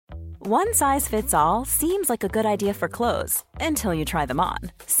One size fits all seems like a good idea for clothes until you try them on.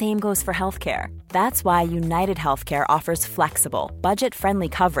 Same goes for healthcare. That's why United Healthcare offers flexible, budget-friendly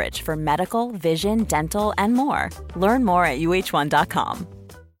coverage for medical, vision, dental, and more. Learn more at uh1.com.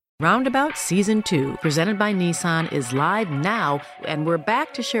 Roundabout Season 2, presented by Nissan, is live now, and we're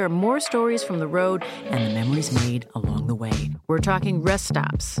back to share more stories from the road and the memories made along the way. We're talking rest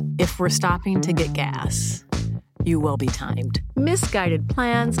stops. If we're stopping to get gas, you will be timed. Misguided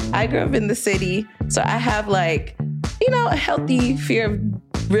plans. I grew up in the city, so I have a healthy fear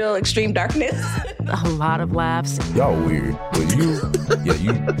of real extreme darkness. A lot of laughs. Y'all weird, but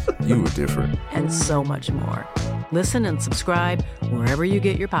you were different. And so much more. Listen and subscribe wherever you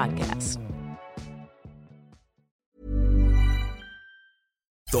get your podcasts.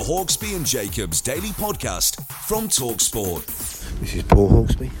 The Hawksby and Jacobs Daily Podcast from TalkSport. This is Paul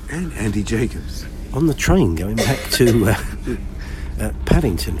Hawksby and Andy Jacobs. On the train going back to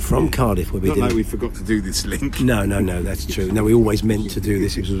Paddington from Cardiff. Where we Not like we forgot to do this link. No, that's true. No, we always meant to do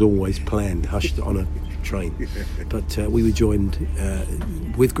this. It was always planned, hushed on a train. But we were joined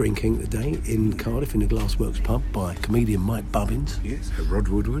with Green King today in Cardiff in the Glassworks pub by comedian Mike Bubbins. Yes, Rod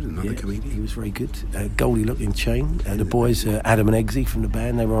Woodward, another comedian. He was very good. Goldie looking chain. The boys, Adam and Eggsy from the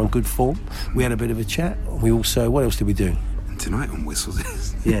band, they were on good form. We had a bit of a chat. We also, what else did we do? Tonight on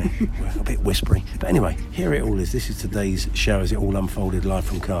Whistles. Yeah, well, a bit whispery. But anyway, here it all is. This is today's show as it all unfolded live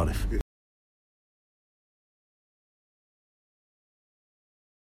from Cardiff.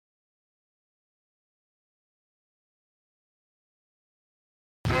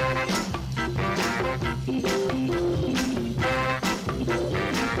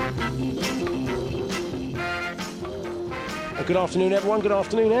 Good afternoon, everyone. Good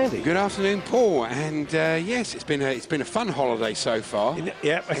afternoon, Andy. Good afternoon, Paul. And yes, it's been a fun holiday so far.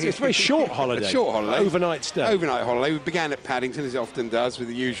 Yeah, it's a very short holiday. A short holiday. Overnight stay. Overnight holiday. We began at Paddington, as it often does, with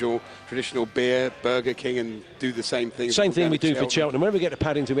the usual traditional beer, Burger King, and do the same thing. Same thing we do for Cheltenham. Whenever we get to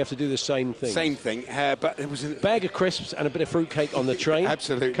Paddington, we have to do the same thing. Same thing. But there was a bag of crisps and a bit of fruitcake on the train.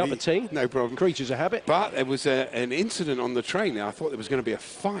 Absolutely. Cup of tea. No problem. Creatures of habit. But there was an incident on the train. I thought there was going to be a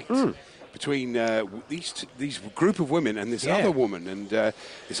fight. Between these group of women and this other woman, and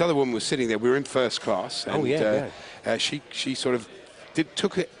this other woman was sitting there. We were in first class, and she sort of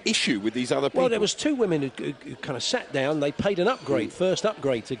took an issue with these other people. Well, there was two women who kind of sat down. They paid an upgrade, first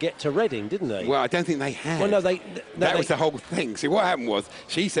upgrade, to get to Reading, didn't they? Well, I don't think they had. Well, no, that was the whole thing. See, what happened was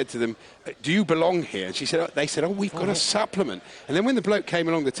she said to them, "Do you belong here?" And they said, "Oh, we've got a supplement." And then when the bloke came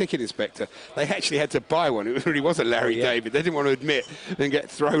along, the ticket inspector, they actually had to buy one. It really was a Larry David. They didn't want to admit and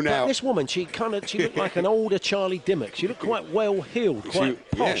get thrown out. This woman, she looked like an older Charlie Dimmock. She looked quite well-heeled,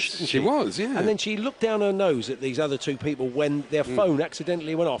 quite posh. Yes, she was, yeah. And then she looked down her nose at these other two people when their phone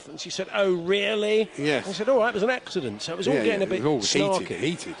accidentally went off. And she said, "Oh, really?" Yes. I said, "All right, it was an accident." So it was all getting a bit snarky.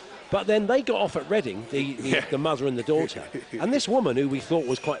 Heated. But then they got off at Reading, the mother and the daughter. And this woman, who we thought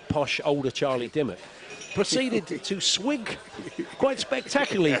was quite posh, older Charlie Dimmock, proceeded to swig quite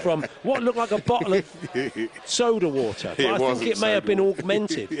spectacularly from what looked like a bottle of soda water. But I think it may have been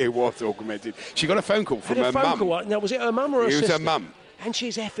augmented. It was augmented. She got a phone call from her mum. Now, was it her mum or her sister? It was her mum. And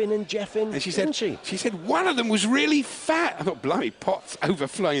she's effing and jeffing, and she said one of them was really fat. I thought, blimey, pot's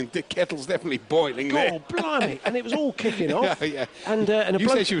overflowing, the kettle's definitely boiling there. Oh, blimey. And it was all kicking off. Yeah. And you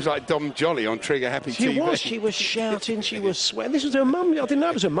said she was like Dom Jolly on Trigger Happy TV. She was shouting, she was swearing. This was her mum. I didn't know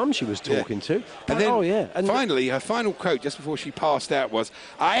it was her mum she was talking to. And then, finally, her final quote just before she passed out was,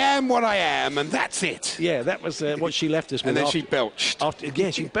 "I am what I am, and that's it." Yeah, that was what she left us with. And then she belched.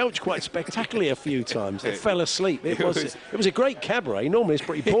 She belched quite spectacularly a few times. It fell asleep. It was a great cabaret. Normally it's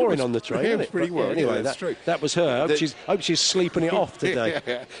pretty boring on the train, isn't it? Pretty well. Anyway, that's true. That was her. I hope she's sleeping it off today.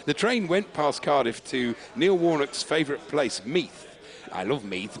 The train went past Cardiff to Neil Warnock's favourite place, Meath. I love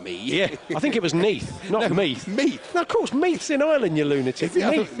Meath, Yeah, I think it was Neath, not Meath. Meath. No, of course, Meath's in Ireland, you lunatic.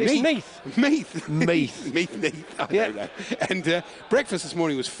 Meath. Meath. Meath. I don't know. And breakfast this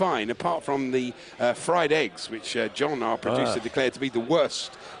morning was fine, apart from the fried eggs, which John, our producer, declared to be the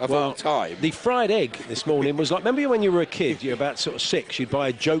worst of all time. The fried egg this morning was like, remember when you were a kid, you're about sort of 6, you'd buy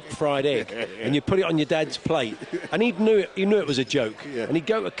a joke fried egg and you'd put it on your dad's plate, and he knew it was a joke, and he'd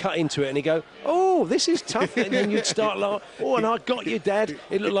go to cut into it and he'd go, "Oh, this is tough," and then you'd start laughing, "Oh, and I got you, Dad."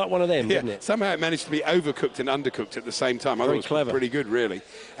 It looked like one of them, didn't it? Somehow it managed to be overcooked and undercooked at the same time. I thought it was clever. Pretty good, really.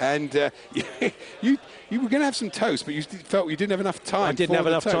 And you were going to have some toast, but you felt you didn't have enough time. I didn't have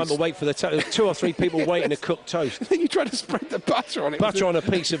enough time to wait for the toast. There were 2 or 3 people waiting to cook toast. And then you tried to spread the butter on it. Butter on a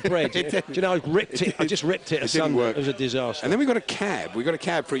piece of bread. Do you know, I just ripped it asunder. It was a disaster. And then we got a cab. We got a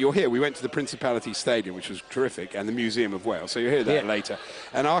cab for you're here. We went to the Principality Stadium, which was terrific, and the Museum of Wales. So you'll hear that later.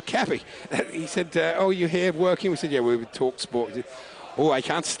 And our cabbie, he said, "Oh, you're here working?" We said, "Yeah, we would talk sport." oh, I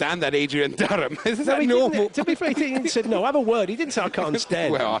can't stand that Adrian Durham. Is that normal? To be fair, he said, no, have a word. He didn't say, I can't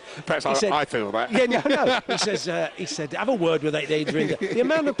stand. Well, perhaps I feel that. Yeah, no. He said, have a word with that Adrian. The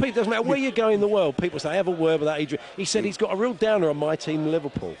amount of people, doesn't matter where you go in the world, people say, have a word with that Adrian. He said he's got a real downer on my team,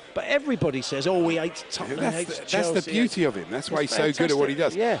 Liverpool. But everybody says, oh, he hates Tottenham, hates Chelsea. That's the beauty of him. That's why he's so good at what he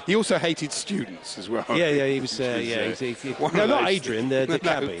does. Yeah. He also hated students as well. Yeah, he was. No, not Adrian, the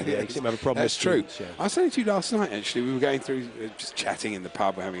cabbie. Yeah, he seemed to have a problem with students. That's true. I was saying to you last night, actually, we were going through, just chatting in the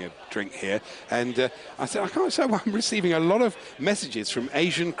pub, we're having a drink here, and I said, I can't say I'm receiving a lot of messages from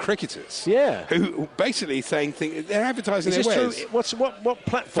Asian cricketers. Yeah. Who basically saying they're advertising their wares. True? What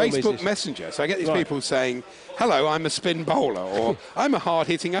platform is this? Facebook Messenger. So I get these people saying, hello, I'm a spin bowler, or I'm a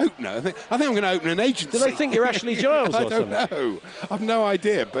hard-hitting opener. I think I'm going to open an agency. Do they think you're Ashley Giles or something? I don't know. I've no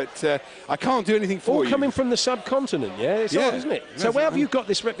idea, but I can't do anything for you. All coming from the subcontinent, yeah? It's odd, isn't it? So where have you got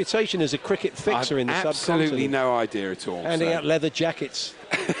this reputation as a cricket fixer in the subcontinent? Absolutely no idea at all. Handing out leather jackets.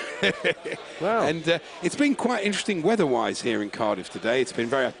 Wow. And it's been quite interesting weather-wise here in Cardiff today. It's been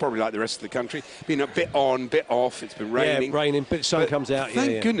probably like the rest of the country, been a bit on, bit off. It's been raining. Yeah, raining, but sun comes out.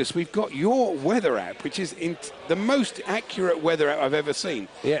 Thank goodness we've got your weather app, which is the most accurate weather app I've ever seen.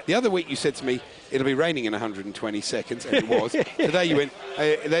 Yeah. The other week you said to me, it'll be raining in 120 seconds, and it was. Today you went,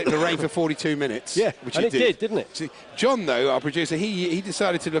 it'll rain for 42 minutes. Yeah, which and it did, didn't it? See, John, though, our producer, he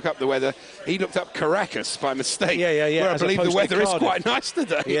decided to look up the weather. He looked up Caracas by mistake. Yeah. Where I believe the weather is quite nice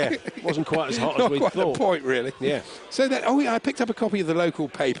today. Yeah, it wasn't quite as hot as we thought. Not quite the point, really. Yeah. So I picked up a copy of the local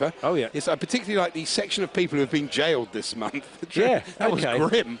paper. Oh, yeah. Yes, I particularly like the section of people who have been jailed this month. Yeah, that was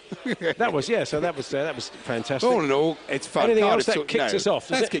grim. That was fantastic. All in all, it's fun. Anything else that kicks us off?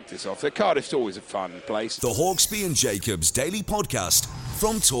 That's kicked us off. Cardiff's always a fun place. The Hawksbee and Jacobs Daily Podcast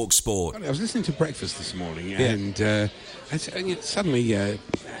from TalkSport. I was listening to breakfast this morning, and suddenly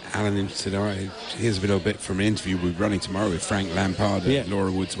Alan said, all right, here's a little bit from an interview we're running tomorrow with Frank Lampard.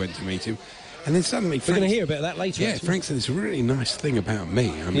 Laura Woods went to meet him. And then suddenly we're going to hear about that later. Yeah, Frank said this really nice thing about me.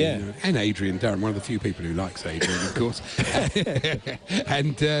 I mean, and Adrian Durham, one of the few people who likes Adrian, of course.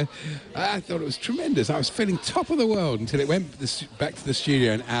 And I thought it was tremendous. I was feeling top of the world until it went back to the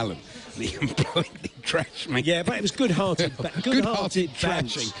studio and Alan. And he completely trashed me. Yeah, but it was good-hearted trashing.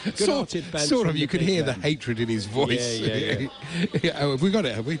 Good-hearted banter. Sort of, you could hear the hatred in his voice. Yeah. Have we got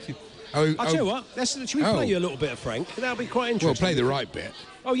it? Have we? I'll tell you what, should we play you a little bit of Frank? That'll be quite interesting. Well, play the right bit.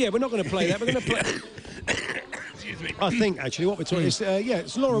 Oh, yeah, we're not going to play that. We're going to play... Excuse me. I think, actually, what we're talking is,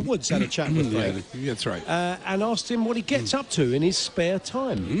 it's Laura Woods had a chat with Frank. Yeah, that's right. And asked him what he gets up to in his spare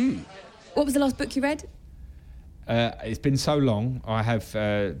time. What was the last book you read? It's been so long. I have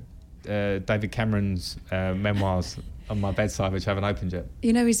David Cameron's memoirs on my bedside, which I haven't opened yet.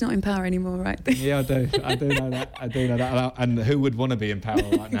 You know he's not in power anymore, right? Yeah, I do. I do know that. And who would want to be in power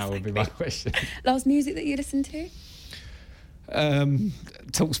right now would be my question. Last music that you listened to?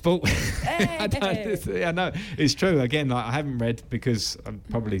 TalkSport. Hey. I know it's true. Again, I haven't read because I'm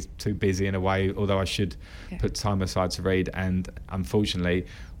probably too busy in a way. Although I should put time aside to read. And unfortunately,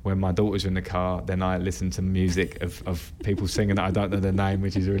 when my daughters are in the car, then I listen to music of people singing that I don't know their name,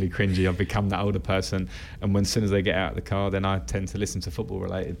 which is really cringy. I've become that older person, and as soon as they get out of the car, then I tend to listen to football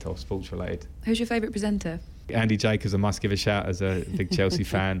related or sports related. Who's your favourite presenter? Andy Jacobs, I must give a shout as a big Chelsea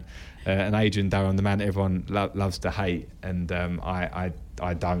fan, and Adrian Durham, the man that everyone loves to hate, and I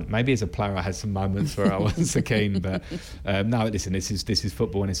don't. Maybe as a player I had some moments where I wasn't so keen, but no, listen, this is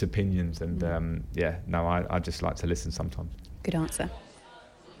football and it's opinions, and I just like to listen sometimes. Good answer.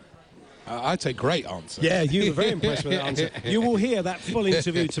 I'd say great answer. Yeah, you were very impressed with that answer. You will hear that full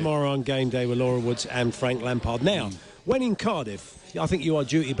interview tomorrow on Game Day with Laura Woods and Frank Lampard. Now, when in Cardiff, I think you are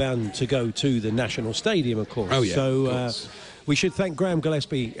duty-bound to go to the National Stadium, of course. Oh, yeah, so we should thank Graham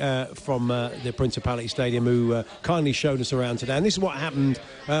Gillespie from the Principality Stadium who kindly showed us around today. And this is what happened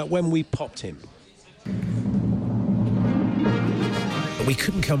when we popped him. We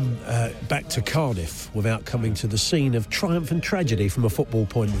couldn't come back to Cardiff without coming to the scene of triumph and tragedy from a football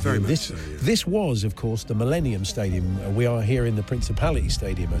point of view. This was, of course, the Millennium Stadium. We are here in the Principality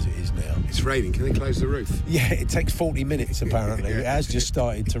Stadium as it is now. It's raining. Can they close the roof? Yeah, it takes 40 minutes apparently. It has just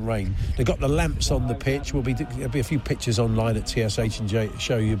started to rain. They've got the lamps on the pitch. There'll be a few pictures online at TSH and J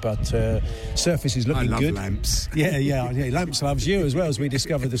show you, but surface is looking good. I love lamps. Yeah. Lamps loves you as well, as we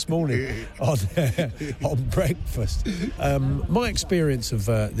discovered this morning on breakfast. My experience of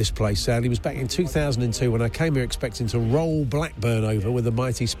this place, sadly, was back in 2002 when I came here expecting to roll Blackburn over with the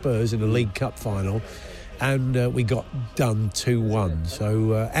mighty Spurs in a League Cup final, and we got done 2-1.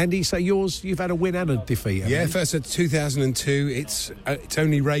 So, Andy, so you've had a win and a defeat. Yeah, first at 2002. It's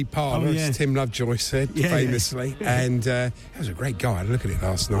only Ray Palmer, as Tim Lovejoy said famously, and that was a great guy. I look at it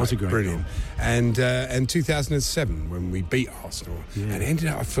last night. Was a great brilliant. Goal. And 2007 when we beat Arsenal, and it ended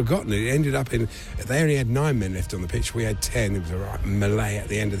up, I've forgotten it. It ended up in, they only had 9 men left on the pitch. We had 10. It was a right melee at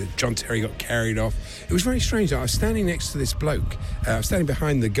the end of it. John Terry got carried off. It was very strange. I was standing next to this bloke. I was standing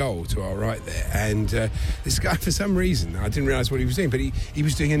behind the goal to our right there, and this guy, for some reason, I didn't realise what he was doing, but he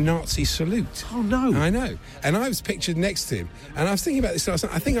was doing a Nazi salute. Oh, no. I know. And I was pictured next to him, and I was thinking about this last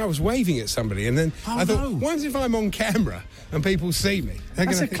night. I think I was waving at somebody, and then I thought, what if I'm on camera and people see me?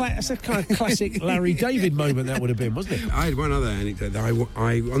 That's a kind of classic Larry David moment, that would have been, wasn't it? I had one other anecdote.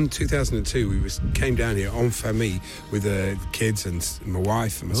 On 2002, we came down here en famille with the kids and my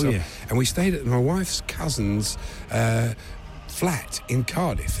wife and myself, and we stayed at my wife's cousin's flat in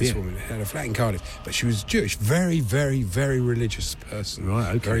Cardiff. This woman had a flat in Cardiff, but she was Jewish, very, very, very religious person.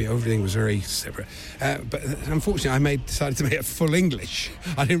 Right, okay. Everything was very separate. But unfortunately, I decided to make it full English.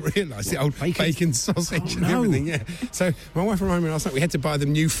 I didn't realise the old bacon sausage and everything. Yeah. So my wife reminded me last night we had to buy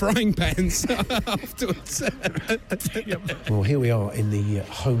them new frying pans afterwards. Well, here we are in the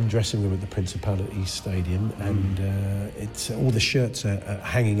home dressing room at the Principality Stadium, and it's all the shirts are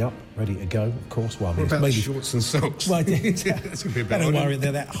hanging up, ready to go. Of course, well, I mean, what about shorts and socks? Well, that's gonna be a bit don't worry,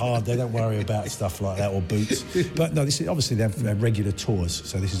 they're that hard. They don't worry about stuff like that or boots. But no, this is obviously they have regular tours,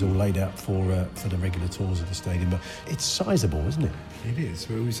 so this is all laid out for the regular tours of the stadium. But it's sizable, isn't it? It is.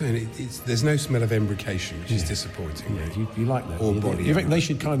 Well, we're saying there's no smell of embrocation, which is disappointing. Yeah, you like that? Or body. You think they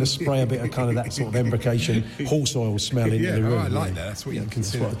should kind of spray a bit of kind of that sort of embrocation, horse oil smell into the room? I like that. That's what you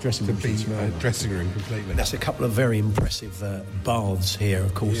consider a dressing room should smell. Dressing room completely. That's a couple of very impressive baths here,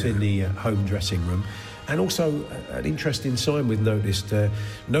 of course, in the home dressing room. And also an interesting sign we've noticed,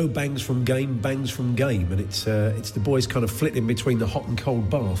 no bangs from game, bangs from game. And it's the boys kind of flitting between the hot and cold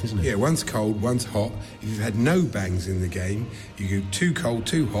bath, isn't it? Yeah, one's cold, one's hot. If you've had no bangs in the game, you go too cold,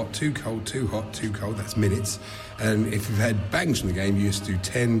 too hot, too cold, too hot, too cold. That's minutes. And if you've had bangs in the game, you used to do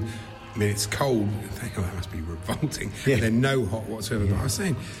 10 minutes cold. Oh, that must be revolting. Yeah. And then no hot whatsoever. But I was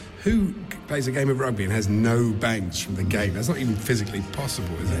saying, who plays a game of rugby and has no bangs from the game? That's not even physically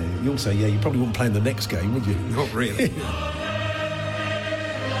possible, is it? You also, you probably wouldn't play in the next game, would you? Not really.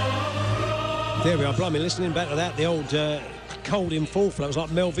 There we are, blimey, listening back to that, the old cold in full flow. It was like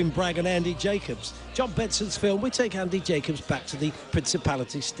Melvin Bragg and Andy Jacobs. John Benson's film, we take Andy Jacobs back to the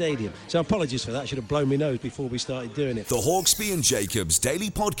Principality Stadium. So apologies for that, I should have blown my nose before we started doing it. The Hawksbee and Jacobs Daily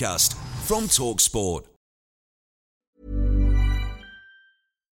Podcast from TalkSport.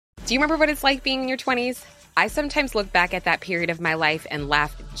 Do you remember what it's like being in your 20s? I sometimes look back at that period of my life and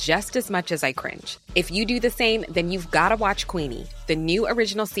laugh just as much as I cringe. If you do the same, then you've got to watch Queenie, the new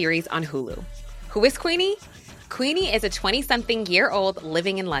original series on Hulu. Who is Queenie? Queenie is a 20-something-year-old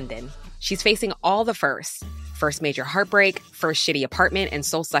living in London. She's facing all the firsts. First major heartbreak, first shitty apartment and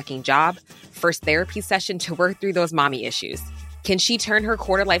soul-sucking job, first therapy session to work through those mommy issues. Can she turn her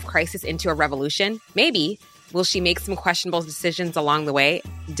quarter-life crisis into a revolution? Maybe. Will she make some questionable decisions along the way?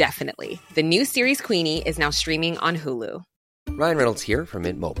 Definitely. The new series Queenie is now streaming on Hulu. Ryan Reynolds here from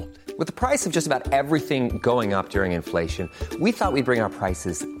Mint Mobile. With the price of just about everything going up during inflation, we thought we'd bring our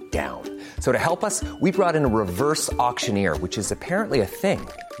prices down. So to help us, we brought in a reverse auctioneer, which is apparently a thing.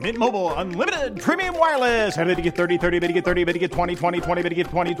 Mint Mobile Unlimited Premium Wireless. How to get 30, 30, bit to get 30, bit to get 20, 20, 20, bit to get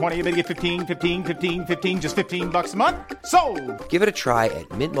 20, 20, bit to get 15, 15, 15, 15, just $15 a month? Sold! Give it a try at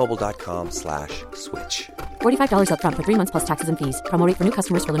mintmobile.com/switch. $45 up front for 3 months plus taxes and fees. Promo rate for new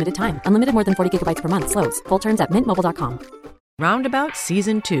customers for limited time. Unlimited more than 40 gigabytes per month. Slows full terms at mintmobile.com. Roundabout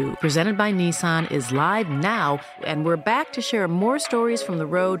Season 2, presented by Nissan, is live now, and we're back to share more stories from the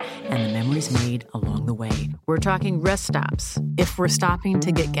road and the memories made along the way. We're talking rest stops. If we're stopping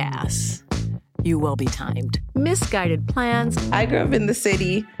to get gas, you will be timed. Misguided plans. I grew up in the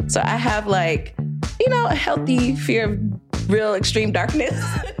city, so I have a healthy fear of real extreme darkness.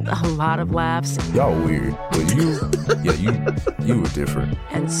 A lot of laughs. Y'all weird, but you were different.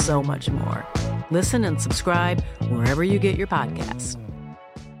 And so much more. Listen and subscribe wherever you get your podcasts.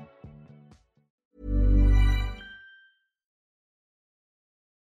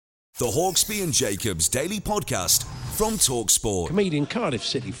 The Hawksbee and Jacobs Daily Podcast from TalkSport. Comedian, Cardiff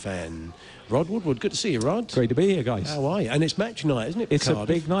City fan, Rod Woodward. Good to see you, Rod. Great to be here, guys. How are you? And it's match night, isn't it? It's Cardiff? a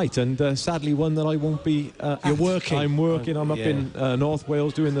big night, and sadly one that I won't be You're working. I'm working. I'm up in North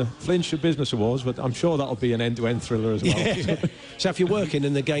Wales doing the Flintshire Business Awards, but I'm sure that'll be an end-to-end thriller as well. Yeah. So if you're working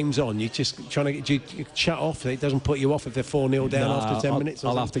and the game's on, you're just trying to you shut off. It doesn't put you off if they're 4-0 down after 10 minutes.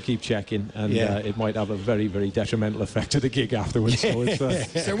 I'll have to keep checking, and it might have a very, very detrimental effect to the gig afterwards. So,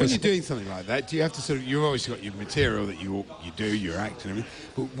 so when you're doing something like that, do you have to sort of? You've always got your material that you do, your act and everything.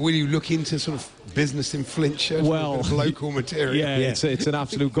 But will you look into sort of business in Flintshire? Well, local material. Yeah, it's an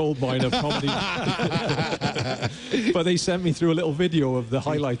absolute goldmine of comedy. But they sent me through a little video of the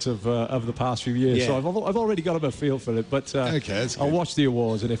highlights of the past few years, so I've already got a feel for it. But I'll watch the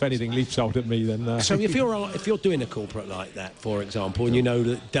awards, and if anything leaps out at me, then. So if you're doing a corporate like that, for example, and you know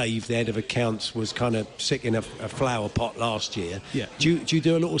that Dave, the head of accounts, was kind of sick in a flower pot last year, do you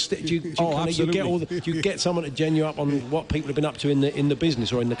do a little? Absolutely. Do you get someone to gen you up on what people have been up to in the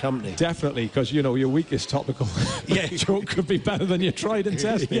business or in the company? Definitely, because your weakest topical joke could be better than your tried and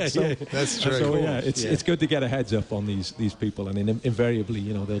tested. That's true. So it's good to get a heads up on these people, and invariably,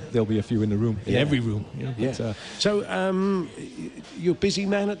 there'll be a few in the room, in every room. So you're a busy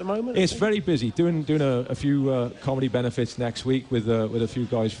man at the moment? It's very busy. Doing a few comedy benefits next week with a few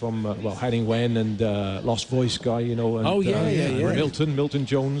guys from Henning Wen and Lost Voice guy, and Milton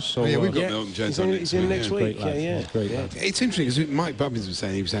Jones. So we've got Milton Jones on he's in next week. Great lad. It's interesting because Mike Bubbins was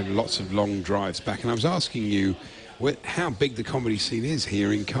saying he was having lots of long drives back, and I was asking you how big the comedy scene is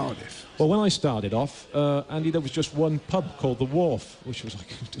here in Cardiff. Well, when I started off, Andy, there was just one pub called The Wharf, which was like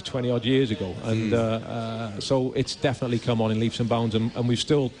 20-odd years ago. And so it's definitely come on in leaps and bounds. And we've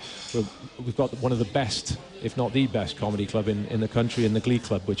got one of the best, if not the best, comedy club in the country, in the Glee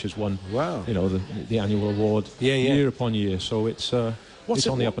Club, which has won the annual award year upon year. So it's on the up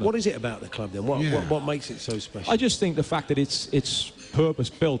and up. What is it about the club then? What makes it so special? I just think the fact that it's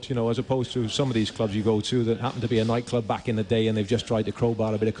purpose-built, as opposed to some of these clubs you go to that happen to be a nightclub back in the day and they've just tried to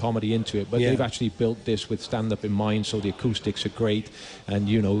crowbar a bit of comedy into it. But they've actually built this with stand-up in mind, so the acoustics are great, and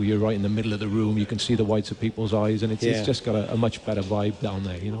you're right in the middle of the room. You can see the whites of people's eyes, and it's just got a much better vibe down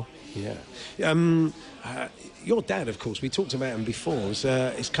there, Yeah. Your dad, of course, we talked about him before,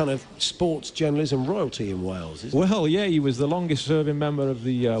 is kind of sports journalism royalty in Wales, isn't he was the longest-serving member of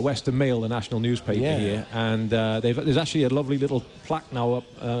the Western Mail, the national newspaper here, and there's actually a lovely little plaque now up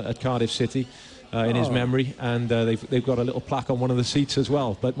at Cardiff City in his memory, and they've got a little plaque on one of the seats as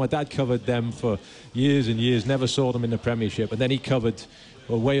well. But my dad covered them for years and years, never saw them in the Premiership, and then he covered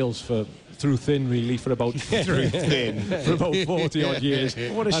Wales through thin, really, for about 40 odd years.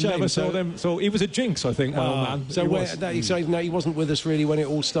 What a shame. Never saw them. So he was a jinx, I think, my old man. So he wasn't with us really when it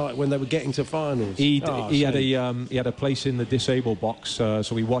all started, when they were getting to finals. He had a place in the disabled box, so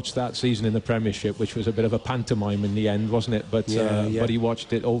we watched that season in the Premiership, which was a bit of a pantomime in the end, wasn't it? But he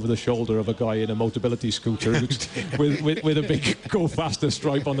watched it over the shoulder of a guy in a Motability scooter with a big "Go Faster"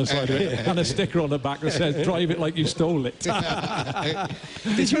 stripe on the side of it and a sticker on the back that says "Drive it like you stole it."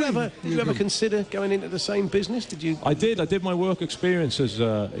 Did you ever consider going into the same business? Did you? I did. I did my work experience as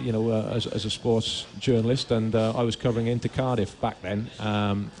as a sports journalist, and I was covering into Cardiff back then,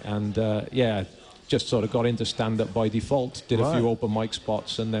 just sort of got into stand-up by default, did a few open mic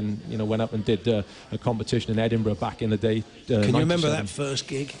spots, and then went up and did a competition in Edinburgh back in the day. Can you remember that first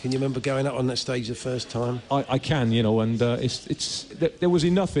gig? Can you remember going up on that stage the first time? I can, and there was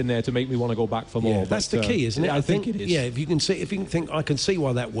enough in there to make me want to go back for more. That's the key, isn't it? I think it is. Yeah, if you can think, I can see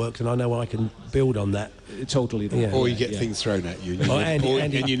why that worked, and I know I can build on that. Totally. Or you get things thrown at you,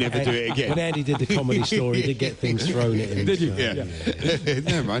 and you never do it again. When Andy did the Comedy Store, he did get things thrown at him. Did you? Yeah.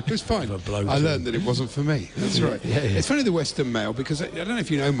 Never mind. It was fine. I learned that it wasn't for me. That's right. It's funny, the Western Mail, because I don't know if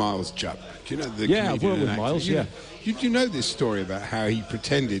you know Miles Jupp. Do you know the comedian? I've worked with Miles. Do you know this story about how he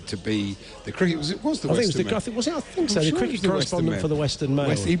pretended to be the cricket? It was the Western Mail. I think so. The cricket correspondent for the Western Mail.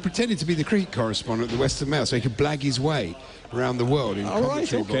 He pretended to be the cricket correspondent at the Western Mail, so he could blag his way around the world in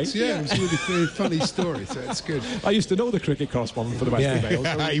commentary box. Yeah, it was a really funny story, so it's good. I used to know the cricket correspondent for the Western Mail.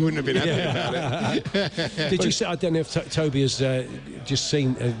 So he wouldn't have been happy about it. Did you say, I don't know if Toby has just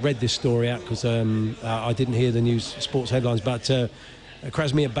read this story out, because I didn't hear the news sports headlines, but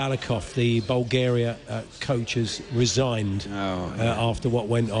Krasmir Balakov, the Bulgaria coach, has resigned after what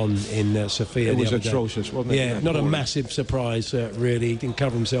went on in Sofia. It was atrocious, wasn't it? Yeah, not a massive surprise, really. He didn't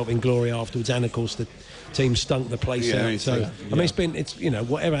cover himself in glory afterwards, and of course the team stunk the place out. So I mean, it's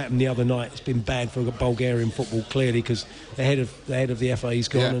whatever happened the other night, it's been bad for Bulgarian football, clearly, because the head of the FA's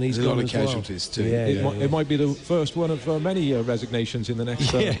gone, and he's gone as well. A lot of casualties too. It might be the first one of many resignations in the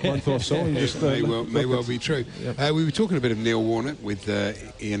next month or so. May well be true. We were talking a bit of Neil Warnock with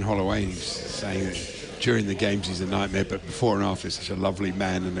Ian Holloway. He was saying that during the games he's a nightmare, but before and after he's such a lovely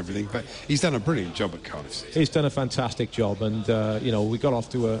man and everything. But he's done a brilliant job at Cardiff. He's done a fantastic job, and we got off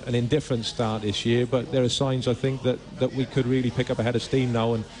to an indifferent start this year, but there are signs, I think, that we could really pick up a head of steam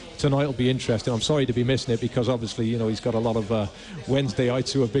now, and tonight will be interesting. I'm sorry to be missing it, because obviously, he's got a lot of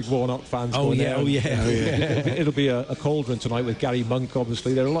Wednesdayites who are big Warnock fans. It'll be a cauldron tonight with Gary Monk,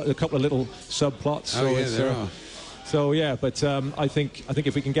 obviously. There are a couple of little subplots. There are. So but I think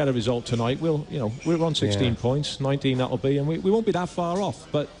if we can get a result tonight, we're on 16 points, 19 that'll be, and we won't be that far off.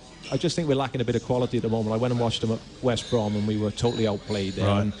 But I just think we're lacking a bit of quality at the moment. I went and watched them at West Brom, and we were totally outplayed there.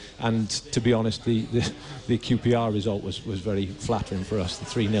 Right. And to be honest, the QPR result was very flattering for us, the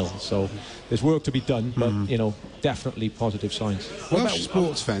 3-0. So there's work to be done, but definitely positive signs. Welsh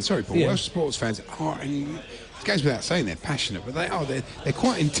sports fans, sorry, Paul. Welsh sports fans are. It goes without saying they're passionate, but they're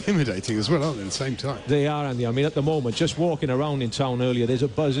quite intimidating as well, aren't they, at the same time? They are, Andy. I mean, at the moment, just walking around in town earlier, there's a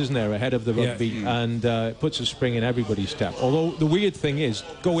buzz, isn't there, ahead of the rugby, and it puts a spring in everybody's step. Although the weird thing is,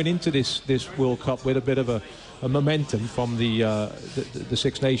 going into this World Cup with a bit of a momentum from the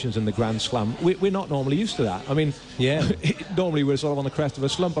Six Nations and the Grand Slam, we're not normally used to that. I mean, normally we're sort of on the crest of a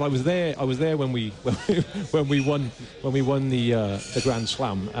slump. But I was there when we won the Grand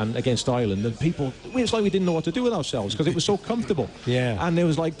Slam and against Ireland, and people, it's like we didn't know what to do with ourselves because it was so comfortable. And there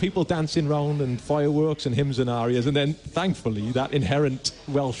was like people dancing round and fireworks and hymns and arias, and then thankfully that inherent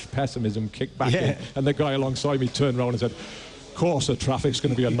Welsh pessimism kicked back in, and the guy alongside me turned around and said, "Of course, the traffic's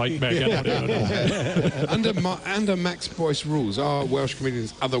going to be a nightmare." Under Max Boyce rules, are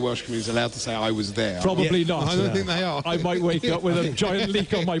other Welsh comedians allowed to say I was there? Probably not. I don't think they are. I might wake up with a giant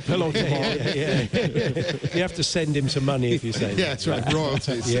leak on my pillow tomorrow. You have to send him some money if you say that. That's right,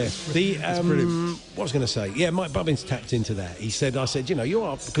 royalties. What was I going to say? Yeah, Mike Bubbins tapped into that. I said, you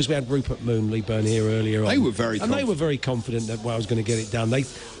are, because we had Rupert Moon, Lee Byrne here earlier on. They were very confident. And they were very confident that Wales was going to get it done.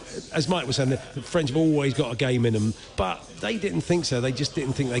 As Mike was saying, the French have always got a game in them, but they didn't think so. They just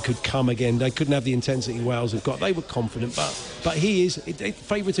didn't think they could come again. They couldn't have the intensity Wales have got. They were confident, but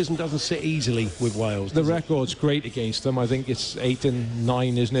favouritism doesn't sit easily with Wales. The record's great against them. I think it's 8 and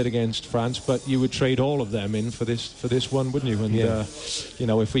 9, isn't it, against France? But you would trade all of them in for this one, wouldn't you? And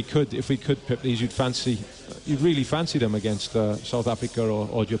if we could pip these, you'd really fancy them against South Africa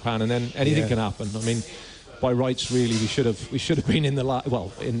or Japan, and then anything can happen. I mean, by rights, really, we should have been in the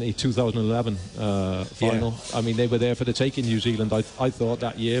 2011 final. I mean, they were there for the taking, New Zealand. I thought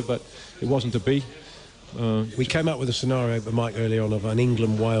that year, but it wasn't to be. We came up with a scenario for Mike earlier on of an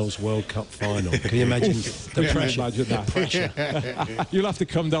England-Wales World Cup final. Can you imagine the pressure? Imagine that. Pressure. You'll have to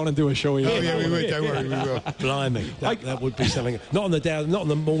come down and do a show here. Oh yeah, we will. Don't worry, we will. Blimey, that would be something. Not on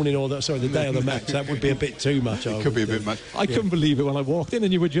the morning the day of the match. That would be a bit too much. It could be a bit much. I couldn't believe it when I walked in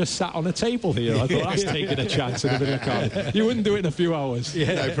and you were just sat on a table here. I thought that's taking a chance in a bit of Cardiff. You wouldn't do it in a few hours.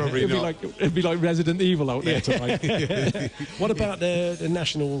 No, probably not. It'd be like Resident Evil out there tonight. What about the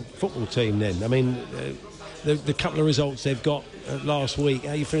national football team then? I mean. The couple of results they've got last week,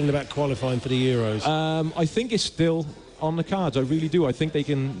 how are you feeling about qualifying for the Euros? I think it's still on the cards. I really do. I think they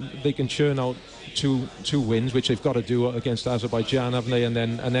can churn out two wins, which they've got to do against Azerbaijan, haven't they? And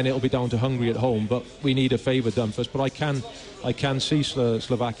then it'll be down to Hungary at home. But we need a favour done first. But I can see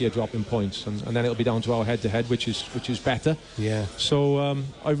Slovakia dropping points, and then it'll be down to our head-to-head, which is better. Yeah. So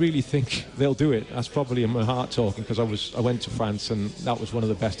I really think they'll do it. That's probably in my heart talking, because I went to France, and that was one of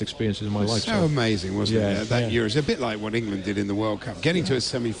the best experiences of my life. So amazing, wasn't it? That year is a bit like what England did in the World Cup. Getting to a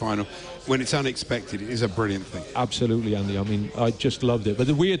semi-final when it's unexpected is a brilliant thing. Absolutely, Andy. I mean, I just loved it. But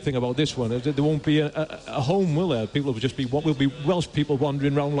the weird thing about this one is that there won't be a home, will there? People will just be Welsh people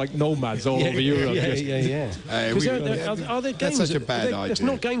wandering around like nomads all over Europe. Are there games? That's such a bad idea. There's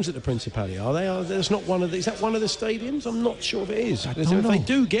not games at the Principality, are they? There's not one of the. Is that one of the stadiums? I'm not sure if it is. If they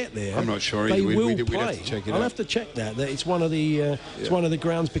do get there, I'm not sure either. They will we'd play. have to check it I'll out. have to check that. It's one of the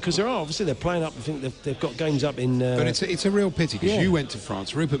grounds, because they're playing up. I think they've got games up in. But it's a real pity, because you went to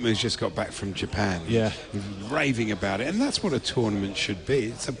France. Rupert Moon's just got back from Japan. Yeah, raving about it, and that's what a tournament should be.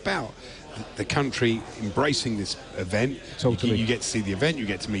 It's about the country embracing this event. Totally. You get to see the event, you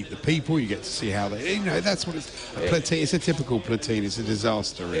get to meet the people, you get to see how they, that's what it's a platoon. It's a typical platoon. It's a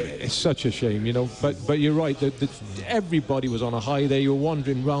disaster, really. It's such a shame, but you're right, everybody was on a high there. You were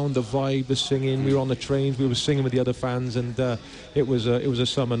wandering round, the vibe, the singing, we were on the trains, we were singing with the other fans, and it was a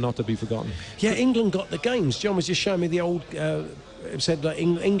summer not to be forgotten. Yeah, England got the games. John was just showing me the old it said that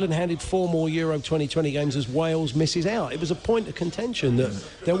England handed 4 more Euro 2020 games as Wales misses out. It was a point of contention that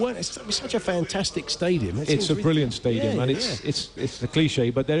there weren't. It was such a fantastic stadium. It's a brilliant stadium, and it's a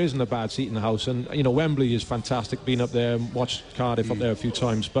cliche, but there isn't a bad seat in the house. And Wembley is fantastic. Been up there and watched Cardiff up there a few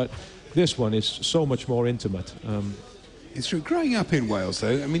times, but this one is so much more intimate. It's true. Growing up in Wales,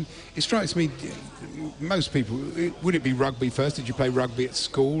 though, I mean, it strikes me, most people, would it be rugby first? Did you play rugby at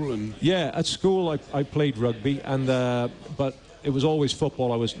school? And yeah, at school I played rugby, and but it was always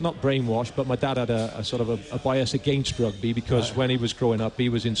football. I was not brainwashed, but my dad had a sort of a bias against rugby because when he was growing up, he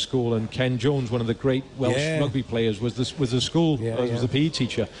was in school, and Ken Jones, one of the great Welsh rugby players, was the school was the PE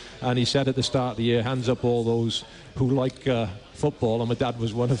teacher, and he said at the start of the year, hands up all those who like football, and my dad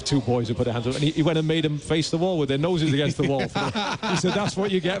was one of two boys who put their hands up, and he went and made them face the wall with their noses against the wall. He said, that's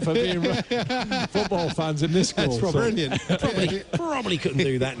what you get for being football fans in this school. That's brilliant. Probably couldn't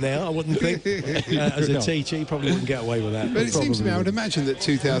do that now, I wouldn't think. As a teacher, you probably wouldn't get away with that. But it seems to me, I would imagine that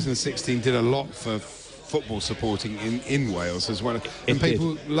 2016 did a lot for football supporting in Wales as well, and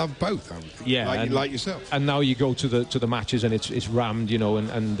people love both, I would think, like yourself. And now you go to the matches and it's rammed, you know,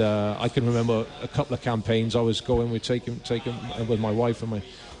 and I can remember a couple of campaigns I was going with taking with my wife and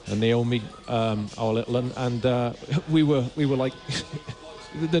Naomi, our little one, and we were like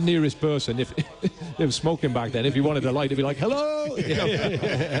the nearest person. If they were smoking back then, if you wanted a light, it'd be like, hello.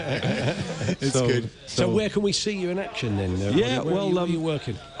 It's good. So where can we see you in action then? Where are you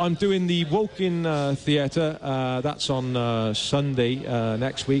working? I'm doing the Woking Theatre. That's on Sunday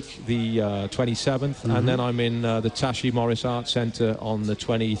next week, the 27th, and then I'm in the Tashi Morris Arts Centre on the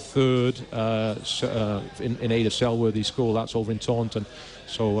 23rd in aid of Selworthy School. That's over in Taunton.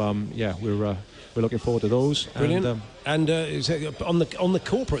 So we're looking forward to those. Brilliant. And is it on the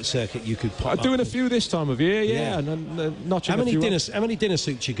corporate circuit you could pop I'm doing a few this time of year, and notching how many dinner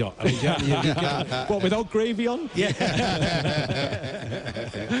suits you got? I mean, what, without gravy on? Yeah.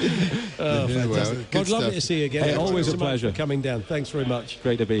 Fantastic. Well, lovely to see you again. Hey, always a pleasure for coming down. Thanks very much.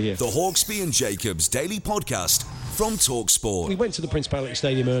 Great to be here. The Hawksbee and Jacobs Daily Podcast from TalkSport. We went to the Principality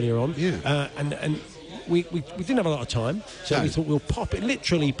Stadium earlier on, and we didn't have a lot of time, so we thought we'll pop in.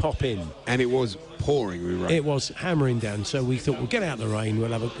 And it was pouring with rain. It was hammering down, so we thought we'll get out of the rain,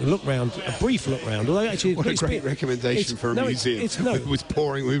 we'll have a look round, a brief look round. Although actually, what a great recommendation for a museum. It was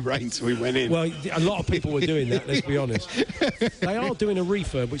pouring with rain, so we went in. Well, a lot of people were doing that, let's be honest. They are doing a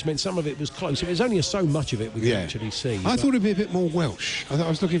refurb, which meant some of it was close. There's only so much of it we could actually see. I thought it'd be a bit more Welsh. I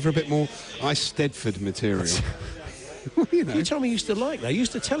was looking for a bit more Eisteddfod material. You told me you used to like that. You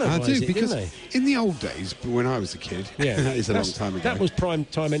used to televise it, because didn't they? In the old days, when I was a kid, that is a long time ago. That was prime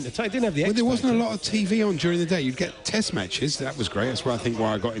time entertainment. Didn't have the X there wasn't a lot of TV on during the day. You'd get test matches. That was great. That's why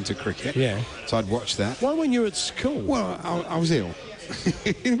I got into cricket. Yeah. So I'd watch that. Why, when you were at school? Well, I was ill.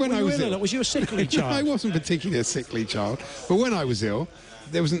 When I was ill. Was you a sickly child? I wasn't particularly a sickly child. But when I was ill,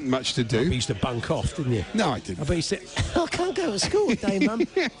 there wasn't much to do. You used to bunk off, didn't you? No, I didn't. I bet you said, I can't go to school today, Mum.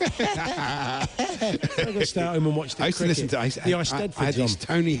 I'm going to stay at home and watch the I used to listen to the Eisteddfods. I had these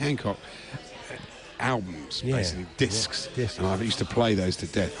Tony Hancock albums, basically, discs. And I used to play those to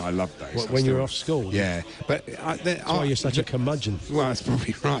death. I loved those. When you were off school? Yeah. But that's why you're such a curmudgeon. Well, that's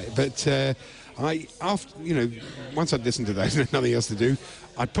probably right. But once I'd listened to those and nothing else to do,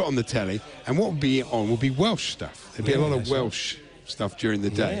 I'd put on the telly, and what would be on would be Welsh stuff. There'd be a lot of Welsh stuff during the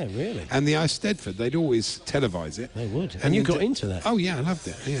day. Yeah, really. And the Eisteddfod, they'd always televise it. They would. And you got into that? Oh, yeah, I loved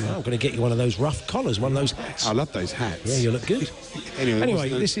it. Yeah. Well, I'm going to get you one of those rough collars, one of those hats. I love those hats. Yeah, you look good. Anyway,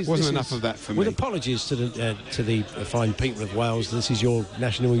 this wasn't enough of that for me. With apologies to the fine people of Wales, this is your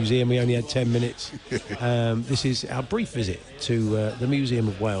National Museum. We only had 10 minutes. This is our brief visit to the Museum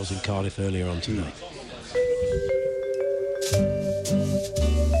of Wales in Cardiff earlier on tonight.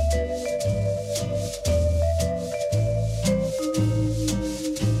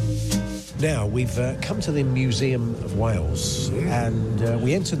 Now, we've come to the Museum of Wales, and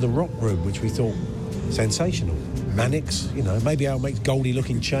we entered the rock room, which we thought sensational. Mannix, maybe our mate's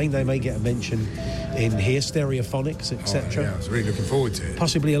Goldie-looking chain, they may get a mention in here, Stereophonics, etc. I was really looking forward to it.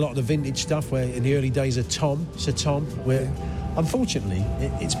 Possibly a lot of the vintage stuff, where in the early days of Sir Tom, where unfortunately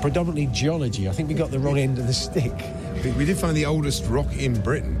it's predominantly geology. I think we got the wrong end of the stick. We did find the oldest rock in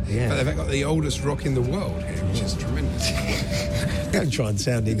Britain, but they've got the oldest rock in the world here, which is tremendous. Don't try and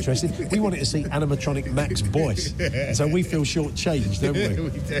sound interested. We wanted to see animatronic Max Boyce, so we feel short-changed, don't we?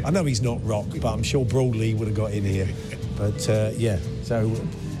 We do. I know he's not rock, but I'm sure Broadley would have got in here. But so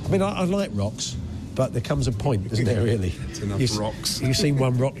I mean, I like rocks, but there comes a point, doesn't there, really? It's enough rocks. You've seen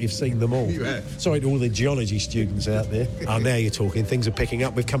one rock, you've seen them all. You have. Sorry to all the geology students out there. Oh, now you're talking. Things are picking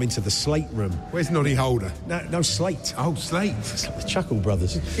up. We've come into the slate room. Where's Noddy Holder? No, slate. Oh, slate. It's like the Chuckle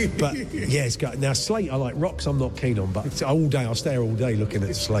Brothers. But, yeah, it's got... Now, slate, I like. Rocks, I'm not keen on, but it's all day. I'll stay all day looking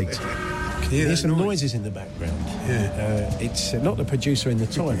at slate. There's some noises in the background. Yeah. It's not the producer in the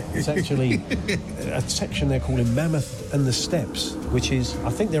toilet. It's actually a section they're calling Mammoth and the Steps, which is... I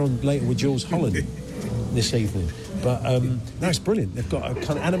think they're on later with Jules Holland this evening. But no, it's brilliant. They've got a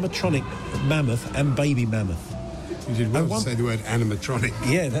kind of animatronic mammoth and baby mammoth. You did I one. would say the word animatronic.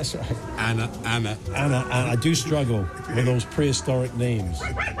 Yeah, that's right. Anna. I do struggle with those prehistoric names.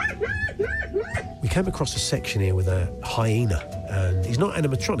 We came across a section here with a hyena, and he's not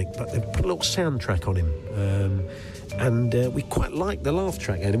animatronic, but they've put a little soundtrack on him. And we quite like the laugh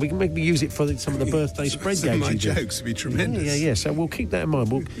track, and we can maybe use it for some of the birthday spread Some of gags. my you do. jokes would be tremendous. Yeah. So we'll keep that in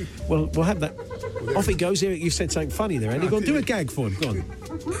mind. We'll have that. Off he goes. Here, you said something funny there, Andy. Go on, do a gag for him. Go on.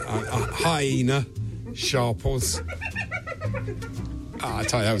 Hyena, Sharples. I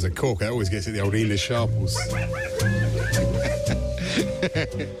tell you, that was a corker. That always gets at the old English Sharples.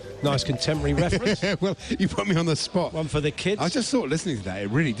 Nice contemporary reference. Well, you put me on the spot. One for the kids. I just thought, listening to that, it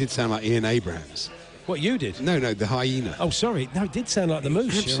really did sound like Ian Abrahams. What, you did? No, the hyena. Oh, sorry. No, it did sound like the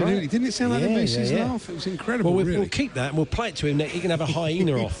moose. Absolutely. Right. Didn't it sound like the moose's laugh? It was incredible, Well, really. we'll keep that and we'll play it to him. He can have a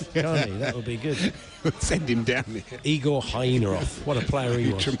hyena off, can't he? That would be good. Send him down here. Igor Hyena off. What a player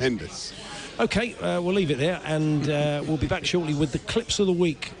he was. Tremendous. OK, we'll leave it there, and we'll be back shortly with the clips of the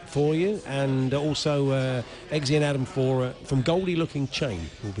week for you, and also Eggsy and Adam from Goldie Looking Chain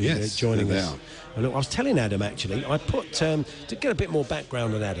will be joining us. And look, I was telling Adam, actually, I put, to get a bit more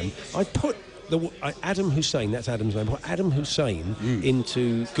background on Adam, I put Adam Hussein, that's Adam's name, put Adam Hussein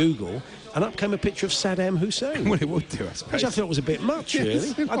into Google, and up came a picture of Saddam Hussein. Well, it would do, I suppose. Which I thought was a bit much,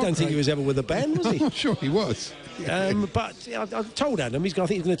 Yes, really. I don't think he was ever with a band, was he? I'm not sure he was. But I told Adam, I think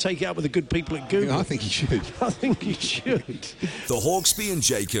he's going to take it up with the good people at Google. I think he should. I think he should. The Hawksbee and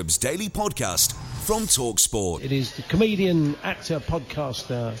Jacobs Daily Podcast from TalkSport. It is the comedian, actor,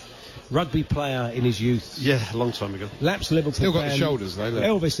 podcaster, rugby player in his youth. Yeah, a long time ago. Lapsed Liverpool Still got fan, the shoulders, though. Look.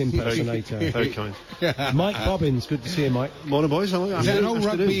 Elvis impersonator. Very kind. Mike Bobbins, good to see you, Mike. Morning, boys. Is that an old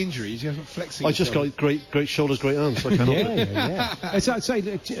rugby injury? You have flexing. I just got great shoulders, great arms. So I cannot. Yeah. I'd say,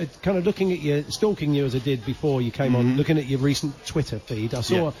 kind of looking at you, stalking you as I did before you came on, looking at your recent Twitter feed, I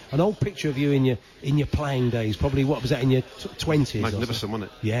saw an old picture of you in your playing days. Probably, what was that, in your 20s? Magnificent, wasn't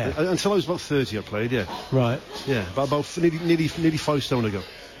it? Yeah. Until I was about 30, I played. Yeah. Right. Yeah, about nearly 5 stone ago.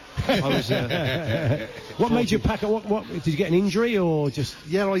 I was. What made you pack? What did you get an injury or just?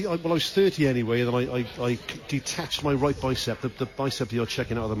 Yeah, I was 30 anyway. Then I detached my right bicep, the bicep that you're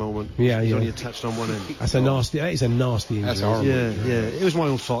checking out at the moment. Yeah. It's only attached on one end. That is a nasty injury. That's horrible. Yeah. It was my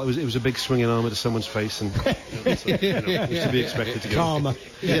own fault. It was a big swinging arm into someone's face, and it's to be expected to go. Karma.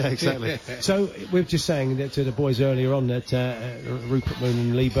 Yeah, exactly. So we were just saying that to the boys earlier on that Rupert Moon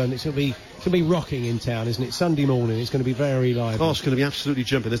and Lee Byrne, it's going to be rocking in town, isn't it? Sunday morning, it's going to be very lively. Oh, it's going to be absolutely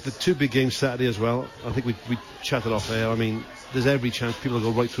jumping. There's the 2 big games Saturday as well. I think we chatted off there. I mean, there's every chance people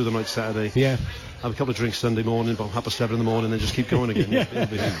will go right through the night Saturday. Yeah. Have a couple of drinks Sunday morning, about 7:30 in the morning, and then just keep going again.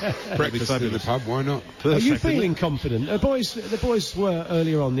 Breakfast in the pub, why not? Are you feeling confident? The boys were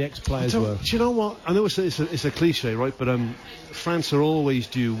earlier on, the ex-players were. Do you know what? I know it's a cliche, right? But France are always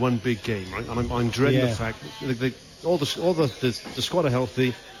due one big game, right? And I'm dreading the fact that all the squad are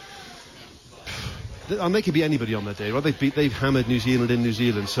healthy. And they could be anybody on that day, right? They've hammered New Zealand in New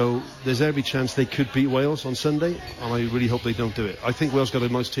Zealand, so there's every chance they could beat Wales on Sunday, and I really hope they don't do it. I think Wales got a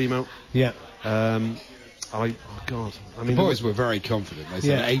nice team out. Yeah. The boys were very confident. They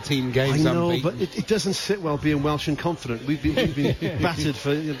said 18 games I know, unbeaten. but it doesn't sit well being Welsh and confident. We've been battered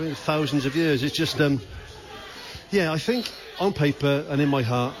for thousands of years. It's just, I think on paper and in my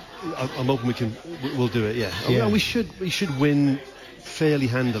heart, I'm hoping we'll do it. Yeah. And we should win fairly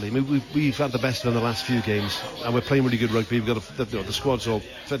handily. I mean, we've had the best of them in the last few games, and we're playing really good rugby. We've got the squad's all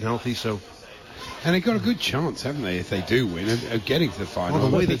fit and healthy, so. And they've got a good chance, haven't they, if they do win, of getting to the final? Well,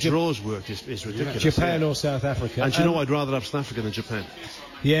 the way the draws work is ridiculous. Japan or South Africa. And do you know, I'd rather have South Africa than Japan.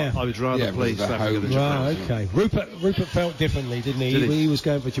 Yeah. I would rather play South Africa than Japan. Right, okay. Rupert felt differently, didn't he? He was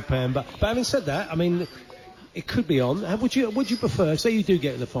going for Japan. But having said that, I mean, it could be on. Would you prefer, say you do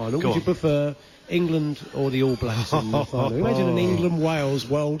get in the final, would you prefer England or the All Blacks in the final? Imagine an England-Wales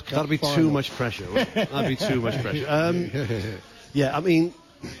World Cup That'd be final. too much pressure. That'd be too much pressure. Yeah, I mean,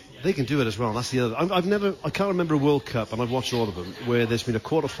 they can do it as well. That's the other. I can't remember a World Cup, and I've watched all of them, where there's been a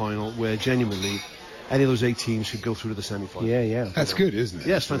quarter-final where genuinely any of those 8 teams could go through to the semi-final. Yeah. That's good, isn't it?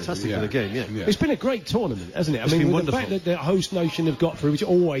 Yeah, it's fantastic for the game, yeah. It's been a great tournament, hasn't it? It's been the wonderful. fact that the host nation have got through, which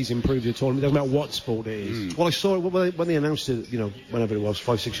always improves the tournament, doesn't matter what sport it is. Well, I saw it when they announced it, whenever it was,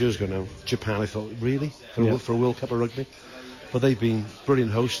 5-6 years ago now, Japan, I thought, really? For a World Cup of rugby? But they've been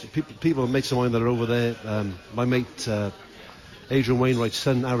brilliant hosts. People, mates of mine that are over there, my mate Adrian Wainwright's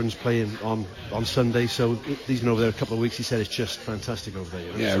son Aaron's playing on Sunday, so he's been over there a couple of weeks. He said it's just fantastic over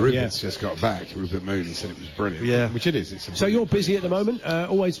there. Yeah, Rupert's just got back. Rupert Moon, he said it was brilliant. Yeah, which it is. So you're busy at the moment,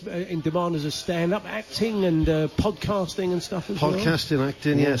 always in demand as a stand-up, acting and podcasting and stuff as well? Podcasting,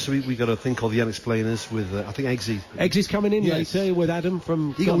 acting, yeah. So we got a thing called The Unexplainers with, I think, Eggsy. Eggsy's coming in later with Adam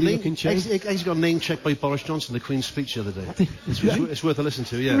from Goldie Looking Chain. Eggsy got name-checked by Boris Johnson, the Queen's speech the other day. It's worth a listen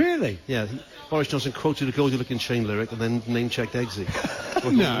to, yeah. Really? Yeah. Boris Johnson quoted a Goldie Looking Chain lyric and then name-checked Eggsy.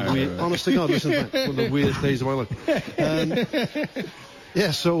 No. Honest to God, listen to that. One of the weirdest days of my life.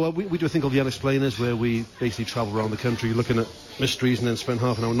 Yeah, so we do a thing called The Unexplainers, where we basically travel around the country looking at mysteries and then spend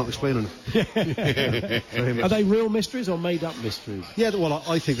half an hour not explaining them. Are they real mysteries or made-up mysteries? Yeah, well,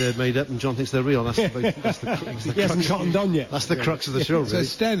 I think they're made up and John thinks they're real. That's the He hasn't cottoned on yet. That's the crux of the show, So really.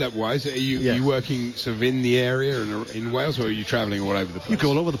 stand-up-wise, are you working sort of in the area and in Wales, or are you travelling all over the place? You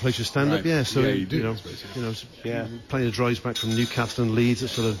go all over the place with stand-up, Right. yeah. So, Yeah, you do, you know, plenty of drives back from Newcastle and Leeds at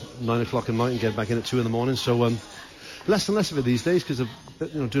sort of 9 o'clock at night and get back in at 2 in the morning. So, less and less of it these days because of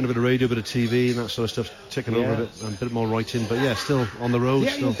doing a bit of radio, a bit of TV and that sort of stuff, taking over a bit, and a bit more writing. But yeah, still on the road.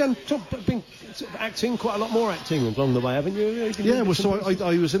 Yeah, still. you've been sort of acting, quite a lot more acting along the way, haven't you? Yeah, well, so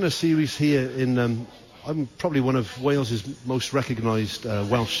I was in a series here in. I'm probably one of Wales's most recognised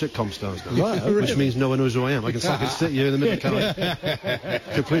Welsh sitcom stars now, Right, really? which means no one knows who I am. I can sit here in the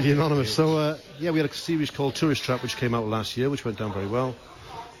middle, completely anonymous. So we had a series called Tourist Trap, which came out last year, which went down very well.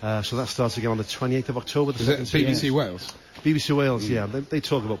 So that starts again on the 28th of October. Is that BBC Wales? BBC Wales, yeah. They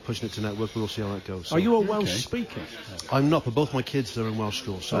talk about pushing it to network, but we'll see how that goes. So. Are you a Welsh speaker? I'm not, but both my kids are in Welsh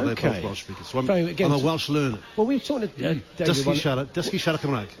schools, so they're both Welsh speakers. So I'm a Welsh learner. Well, we were talking to Dysgu siarad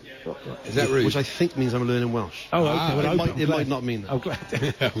Cymraeg. Is that rude? Which I think means I'm learning Welsh. Oh, okay. It might not mean that. I'm glad.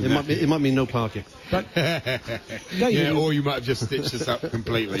 It might mean no parking. But yeah, or you might have just stitched us up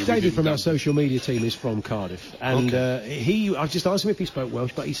completely. David from our social media team is from Cardiff, and I just asked him if he spoke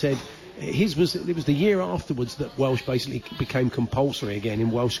Welsh, but he said it was the year afterwards that Welsh basically became compulsory again in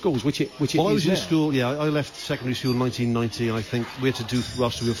Welsh schools, which it well, I was now. in school. Yeah, I left secondary school in 1990, and I think we had to do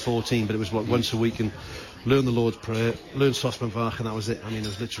Welsh till we were 14, but it was like once a week and learn the Lord's Prayer, learn Sosman Fach, and that was it. I mean, it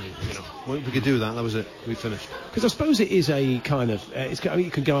was literally, if we could do that, that was it. We finished. Because I suppose it is a kind of, you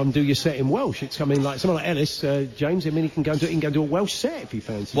can go and do your set in Welsh. It's someone like Ellis, James. I mean, you can go and do a Welsh set if you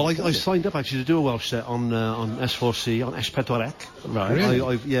fancy. Well, I signed up actually to do a Welsh set on S4C on S4C. Right. Really?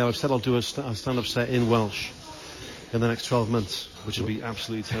 I've said I'll do a stand-up set in Welsh in the next 12 months, which will be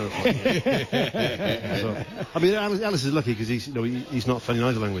absolutely terrifying. So, I mean, Alice is lucky because he's not funny in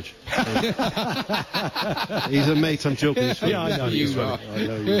either language. He's a mate. I'm joking. He's funny. Yeah, I know you are. I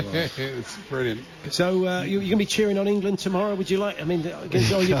know you are. It's brilliant. So you're going to be cheering on England tomorrow? Would you like? I mean,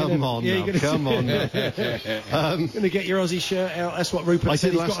 come on. Going to get your Aussie shirt out. That's what Rupert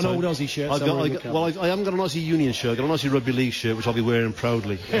said. He's got an old Aussie shirt. I haven't got an Aussie Union shirt. I've got an Aussie Rugby League shirt, which I'll be wearing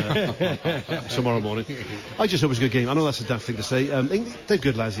proudly tomorrow morning. I just hope it's a good game. I know that's a daft thing to say. They're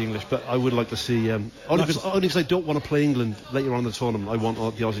good lads, the English, but I would like to see. Only because I don't want to play England later on in the tournament. I want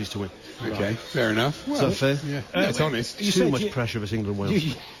the Aussies to win. Okay, fair enough. Is that fair? Yeah, that's honest. Too much pressure if it's England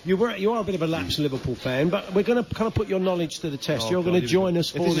Wales. You are a bit of a lapsed Liverpool fan, but we're going to kind of put your knowledge to the test. You're going to join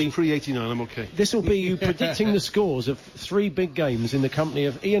us for the pre-89. I'm okay. This will be you predicting the scores of 3 big games in the company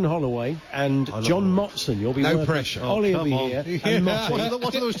of Ian Holloway and John Motson. You'll be no pressure. Ollie will be here. And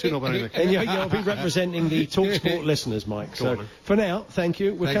what are those two know about anything? And you'll be representing the TalkSport listeners, Mike. So for now, thank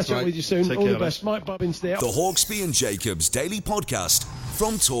you. We'll catch up with you soon. All the best. Mike Bobbins there. The Hawksbee and Jacobs Daily Podcast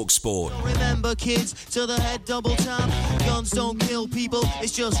from TalkSport. Remember, kids, to the head double tap. Guns don't kill people,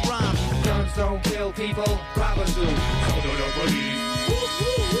 it's just rap. Guns don't kill people, rappers do. So do the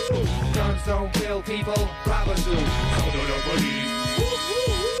police. Guns don't kill people, rappers do. So do the police.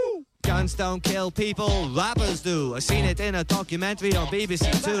 Guns don't kill people, rappers do. I seen it in a documentary on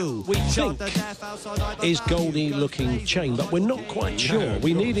BBC Two. We shot the death outside is Goldie Looking Chain, but we're not quite sure.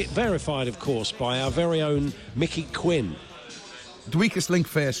 We need it verified, of course, by our very own Mickey Quinn. The weakest link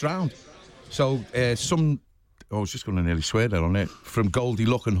first round. So I was just going to nearly swear there on it, from Goldie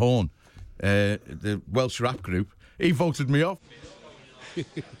Looking Horn, the Welsh rap group, he voted me off.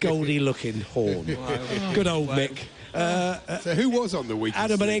 Goldie Looking Horn. Good old Mick. So who was on the weakest?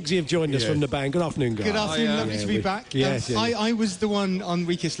 Adam and Eggsy have joined us from the band. Good afternoon, guys. Good afternoon, lovely to be back. Yes, I was the one on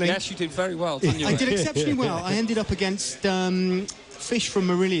weakest link. Yes, you did very well, didn't you? I did exceptionally well. I ended up against Fish from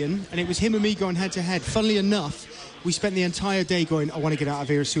Marillion, and it was him and me going head to head. Funnily enough, we spent the entire day going, I want to get out of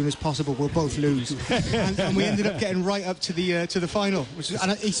here as soon as possible, we'll both lose. and we ended up getting right up to the final.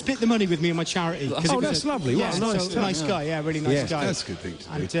 And he split the money with me and my charity. Oh, that's lovely. Yeah, What a nice so nice guy, yeah, really nice guy. That's a good thing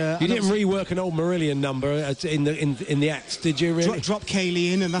to do. And, you didn't rework an old Marillion number in the acts, did you? Really? Drop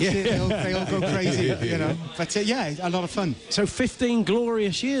Kaylee in, and that's it. They all go crazy, you know. But yeah, a lot of fun. So 15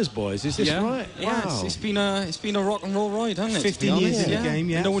 glorious years, boys. Is this right? Yeah, Wow. it's been a rock and roll ride, hasn't it? 15 years in the game,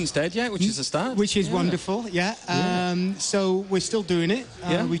 yeah. No one's dead yet, which is a start. Which is wonderful, yeah. So we're still doing it.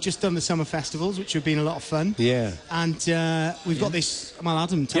 We've just done the summer festivals, which have been a lot of fun. Yeah. And we've got this. Well,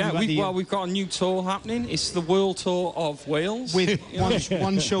 Adam, tell me about we've got a new tour happening. It's the World Tour of Wales, with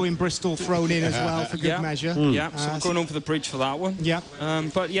one show in Bristol thrown in as well for good measure. Yeah, so we're going over the bridge for that one. Yeah.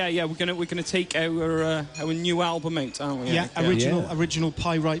 But we're gonna take our new album out, aren't we? Yeah, original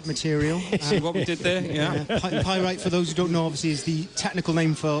pyrite material. See what we did there. Yeah. Pyrite, for those who don't know, obviously is the technical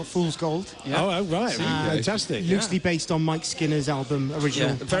name for Fool's Gold. Yeah. Oh, right. Fantastic. Loosely based on Mike Skinner's album, original.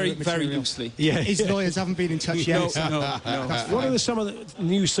 Yeah, very loosely. Yeah. His lawyers haven't been in touch yet. No. What are some of the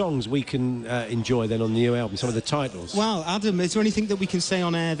new songs we can enjoy then on the new album? Some of the titles. Well, Adam, is there anything that we can say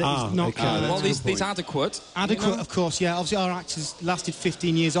on air that is not? Okay. Well, there's Adequate. Adequate, of course. Yeah, obviously our act has lasted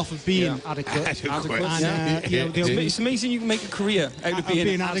 15 years off of being adequate. And, it's amazing you can make a career out of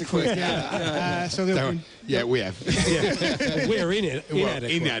being adequate. Yeah. So we have. We're in it.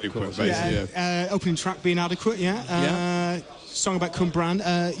 Inadequate, basically. Opening track being adequate. Song about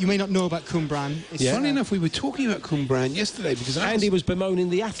Cwmbran. You may not know about Cwmbran. Funny enough, we were talking about Cwmbran yesterday because Andy was bemoaning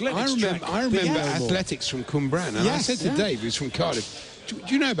the athletics. I remember athletics from Cwmbran, and I said to Dave, who's from Cardiff, do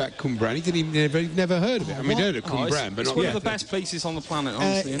you know about Cwmbran? He didn't even never heard of it. I mean, heard of Cwmbran, but it's not one of the best places on the planet,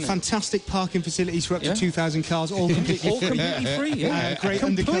 honestly. Isn't it? Fantastic parking facilities for up to 2,000 cars, all completely free. Great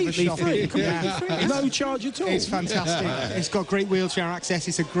undercover shopping. Completely free. No charge at all. It's fantastic. It's got great wheelchair access.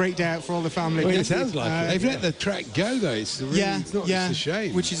 It's a great day out for all the family. Well, it sounds like it. They've let the track go though. It's a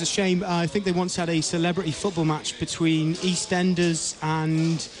shame. Which is a shame. I think they once had a celebrity football match between EastEnders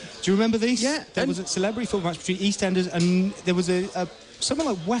and. Do you remember these? Yeah. There was a celebrity football match between EastEnders and there was something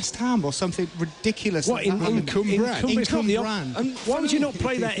like West Ham or something ridiculous. What, in Cwmbran? In Cwmbran. And why would you not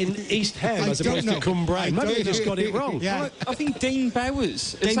play that in East Ham as opposed to Cwmbran? Maybe you just got it wrong. Yeah. I think Dane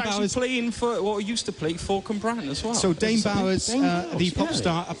Bowers is actually playing for, or used to play for Cwmbran as well. So Dane Bowers, the pop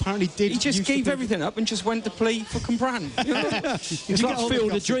star, apparently did... He just gave everything up and just went to play for Cwmbran. It's like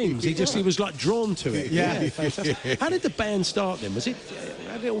Field of Dreams. He was like drawn to it. Yeah. How did the band start then?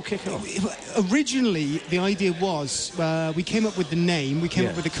 How did it all kick off? Originally, the idea was we came up with the name, we came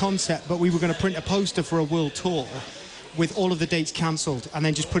up with the concept, but we were going to print a poster for a world tour with all of the dates cancelled and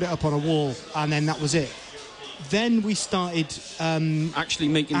then just put it up on a wall, and then that was it. Then we started actually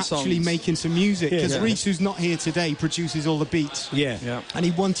making some music, because Reese, who's not here today, produces all the beats. And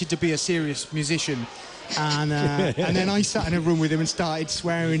he wanted to be a serious musician. And then I sat in a room with him and started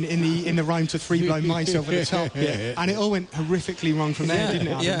swearing in the rhyme to Three Blind Mice over the top. And it all went horrifically wrong from there, didn't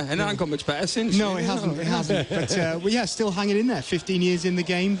it? Yeah, and it hasn't got much better since. No, it hasn't. But still hanging in there. 15 years in the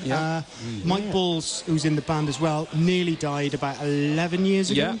game. Mike Balls, who's in the band as well, nearly died about 11 years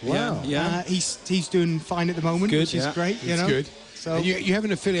ago. He's doing fine at the moment, which is great. It's good. So you have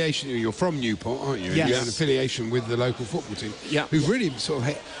an affiliation. You're from Newport, aren't you? Yes. You have an affiliation with the local football team, who've really sort of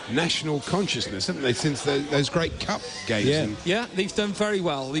hit national consciousness, haven't they, since those great cup games? They've done very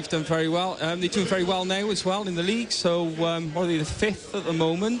well. They're doing very well now as well in the league. So what are they, the 5th at the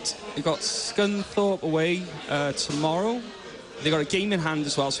moment? They've got Scunthorpe away tomorrow. They've got a game in hand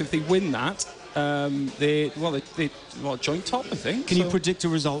as well. So if they win that, they joint top, I think. Can you predict a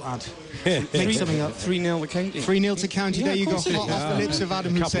result, Ad? Make something up. 3-0 to County. 3-0 to County. There you go. Off the lips of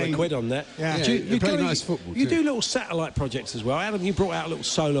Adam Hussein. A couple of quid on that. You play nice football. You do little satellite projects as well. Adam, you brought out a little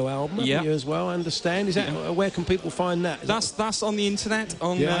solo album, haven't you, as well? I understand. Is that where can people find that? That's on the internet,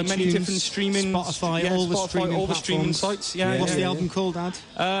 on many different streaming, Spotify, all the streaming sites. What's the album called, Ad?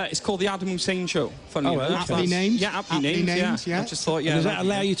 It's called The Adam Hussein Show. Funny enough. Aptly named. Yeah, aptly named. I just thought, does that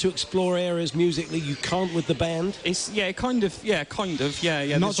allow you to explore areas musically you can't with the band? It's kind of.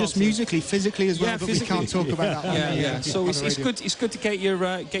 Not just musically, physically as well. But we can't talk about that. So it's good. It's good to get your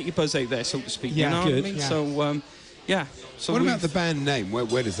buzz out there, so to speak. Yeah, you know good. What I mean? So what about the band name?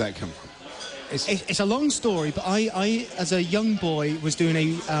 Where does that come from? It's a long story, but I, as a young boy, was doing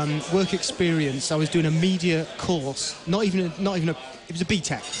a work experience. I was doing a media course, not even a. It was a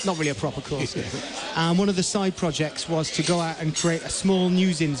BTEC, not really a proper course. And one of the side projects was to go out and create a small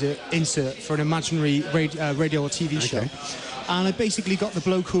news insert for an imaginary radio or TV show. And I basically got the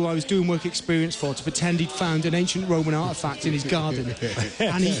bloke who I was doing work experience for to pretend he'd found an ancient Roman artefact in his garden.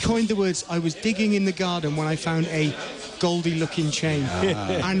 And he coined the words, I was digging in the garden when I found a Goldie-looking chain.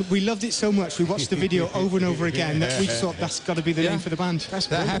 And we loved it so much, we watched the video over and over again that we thought that's got to be the name for the band.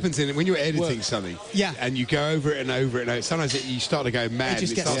 That happens when you're editing something. Yeah. And you go over it and over it and over it. Sometimes you start to go mad. It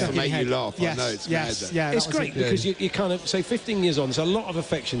just and gets starts stuck to in make your you head. laugh. Yes, I know it's yes, mad. yeah, It's great because you kind of say 15 years on, there's a lot of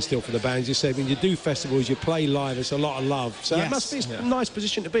affection still for the bands. You say when you do festivals, you play live, it's a lot of love. So Yes. it must be a nice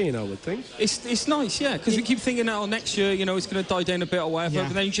position to be in, I would think. It's nice, yeah, because we keep thinking, oh, next year, you know, it's going to die down a bit or whatever, Yeah.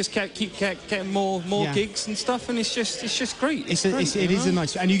 but then you just keep getting more Yeah. gigs and stuff, and it's just great. It great, is a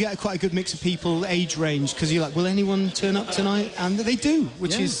nice, and you get quite a good mix of people, age range, because you're like, will anyone turn up tonight? And they do,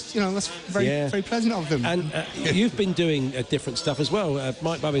 which is, you know, that's very pleasant of them. And you've been doing different stuff as well.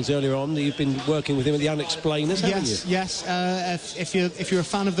 Mike Bubbins earlier on, you've been working with him at the Unexplainers, haven't you? Yes. If you're a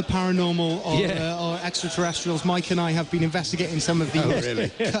fan of the paranormal or extraterrestrials, Mike and I have been investigating some of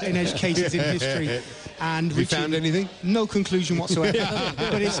the cutting-edge cases in history. And Have you found anything? No conclusion whatsoever.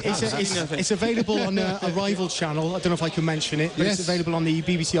 But it's available on a rival channel. I don't know if I can mention it, but it's available on the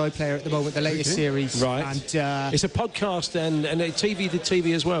BBC iPlayer at the moment, the latest series. Right. And it's a podcast and TV did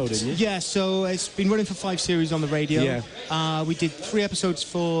TV as well, didn't you? Yeah, so it's been running for 5 series on the radio. Yeah. We did 3 episodes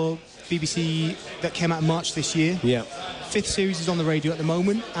for BBC that came out in March this year. Yeah. 5th series is on the radio at the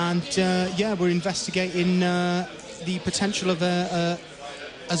moment, and we're investigating the potential of a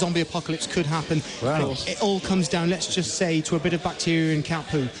zombie apocalypse could happen. Wow. It all comes down, let's just say, to a bit of bacteria and cat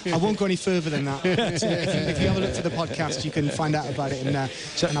poo. I won't go any further than that. But, if you have a look for the podcast, you can find out about it and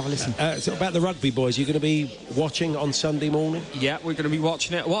have a listen. So about the rugby, boys, you're going to be watching on Sunday morning? Yeah, we're going to be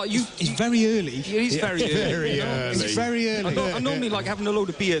watching it. It's very early. It is very early. It's very early. I normally like having a load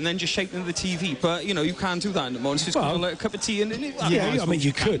of beer and then just shaking the TV, but you know you can't do that in the morning. So just got like a cup of tea and I mean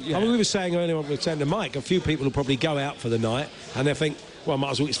you could. I mean, we were saying earlier, we were saying to Mike, a few people will probably go out for the night and they think, well,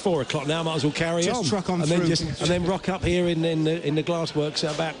 might as well. It's 4 o'clock now. Might as well carry on. Just truck on and through. then rock up here in the Glassworks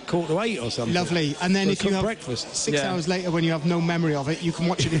at about 7:45 or something. Lovely. And then if you have breakfast 6 hours later, when you have no memory of it, you can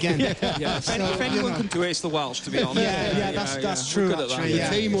watch it again. So, if anyone can do it, it's the Welsh, to be honest. That's true. Actually, The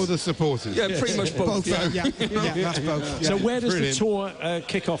team or the supporters? Yeah, pretty much both. Yeah, that's both. So where does the tour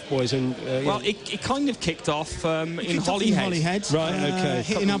kick off, boys? And well, it kind of kicked off in Holyhead. Right. Okay.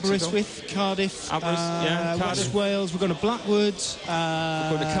 Hitting Aberystwyth, Cardiff, Cardiff. West Wales. We're going to Blackwood.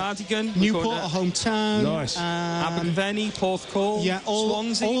 We're going to Cardigan, Newport, our hometown. Nice. Abergavenny, Porthcawl,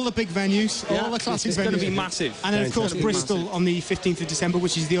 Swansea. All the big venues, all the classic it's venues. going to be massive. And then, of course, Bristol on the 15th of December,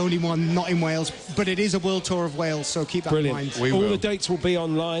 which is the only one not in Wales, but it is a world tour of Wales, so keep that in mind. All the dates will be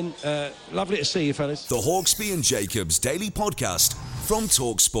online. Lovely to see you, fellas. The Hawksbee and Jacobs Daily Podcast from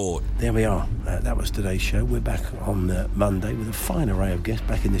TalkSport. There we are. That was today's show. We're back on Monday with a fine array of guests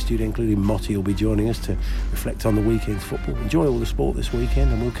back in the studio, including Motti will be joining us to reflect on the weekend's football. Enjoy all the sport this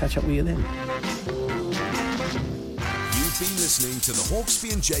weekend, and we'll catch up with you then. You've been listening to the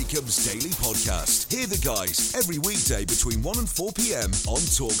Hawksbee and Jacobs Daily Podcast. Hear the guys every weekday between 1 and 4 p.m. on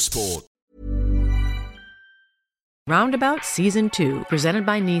TalkSport. Roundabout Season 2, presented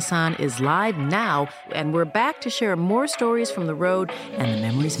by Nissan, is live now, and we're back to share more stories from the road and the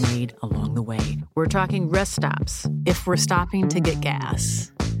memories made along the way. We're talking rest stops, if we're stopping to get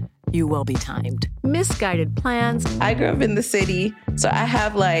gas. You will be timed. Misguided plans. I grew up in the city, so I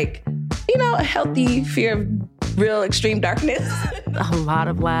have a healthy fear of real extreme darkness. A lot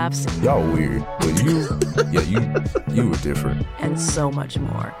of laughs. Y'all weird, but you were different. And so much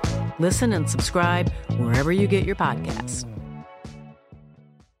more. Listen and subscribe wherever you get your podcasts.